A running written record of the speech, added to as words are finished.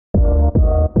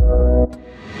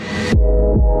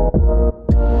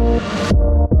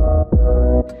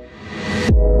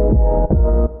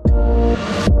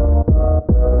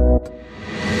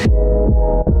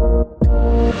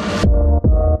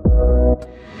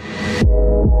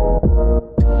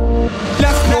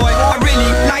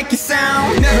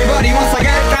Everybody wants to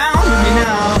get down with me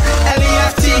now.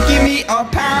 LEFT, give me a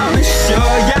pound.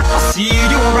 Sure, yeah, I'll see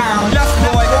you around. Left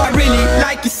boy, I really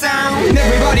like your sound.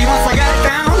 Everybody wants to get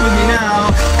down with me now.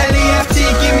 LEFT,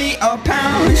 give me a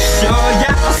pound. Sure,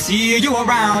 yeah, I'll see you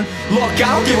around. Look,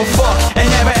 I don't give a fuck, and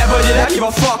never ever did I give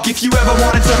a fuck. If you ever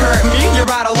wanted to hurt me,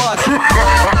 you're out of luck.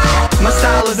 My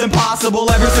style is impossible,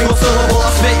 every single syllable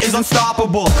I spit is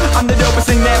unstoppable. I'm the dopest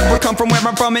thing that ever come from where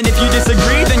I'm from, and if you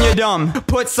disagree, then you're dumb.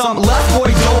 Put some left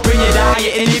boy dope in your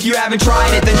diet, and if you haven't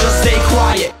tried it, then just stay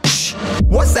quiet. Shh.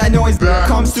 What's that noise that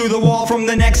comes through the wall from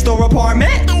the next door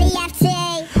apartment? LEFT.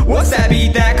 What's that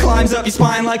beat that climbs up your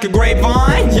spine like a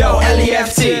grapevine? Yo,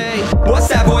 LEFT. What's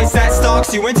that voice that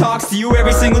stalks you and talks to you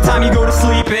every single time you go to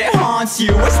sleep? It haunts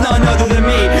you, it's none other than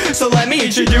me. So let me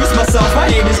introduce myself, my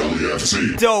name is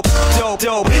LEFT. Dope, dope,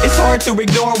 dope. It's hard to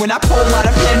ignore when I pull out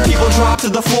a pen, people drop to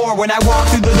the floor. When I walk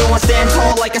through the door, stand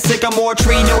tall like a sycamore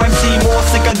tree. No MC more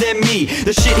sicker than me.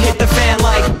 The shit hit the fan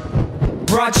like,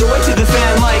 brought joy to the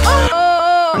fan like,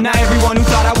 now everyone who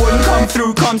thought I wouldn't come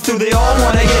through comes through. They all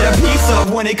wanna get a piece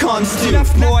of when it comes to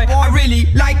left boy, I really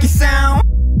like your sound.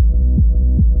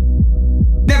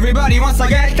 Everybody wants to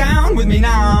get down with me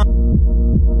now.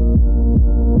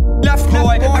 Left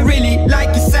boy, I really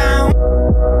like your sound.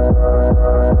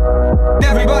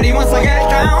 Everybody wants to get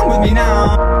down with me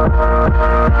now.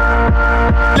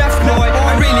 Left boy,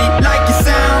 I really like your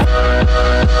sound.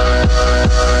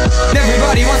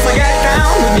 Everybody wants to get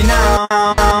down with me now.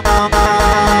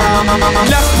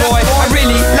 Left boy, I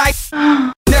really like.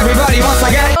 Everybody wants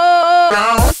to get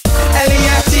down.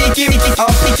 LEFT, give me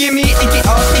give me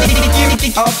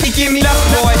give me left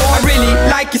boy, I really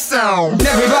like your sound.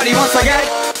 Everybody wants to get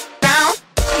down.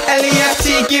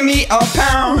 LEFT, give me a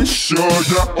pound. Sure,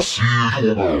 yeah, I'll see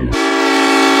you around.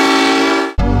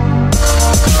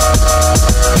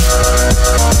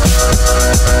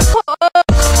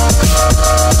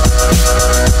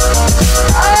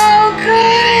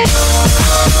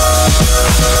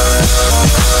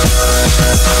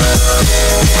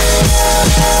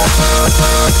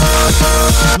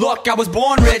 Look, I was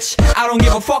born rich, I don't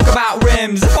give a fuck about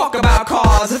rims, a fuck about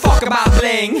cars, a fuck about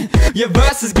bling. Your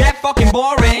verses get fucking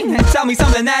boring, and tell me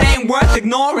something that ain't worth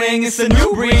ignoring. It's a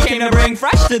new breed, came to bring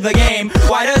fresh to the game.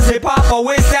 Why does hip-hop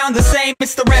always sound the same?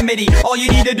 It's the remedy, all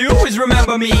you need to do is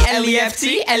remember me.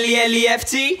 LEFT,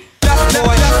 L-E-L-E-F-T. Left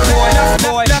boy, left boy, left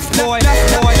boy, left boy,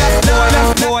 left boy, left boy,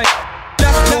 left boy.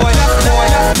 Left boy, left boy,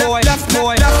 left boy, left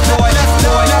boy, left boy, left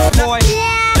boy, left boy.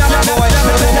 Left boy, left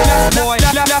boy, left boy.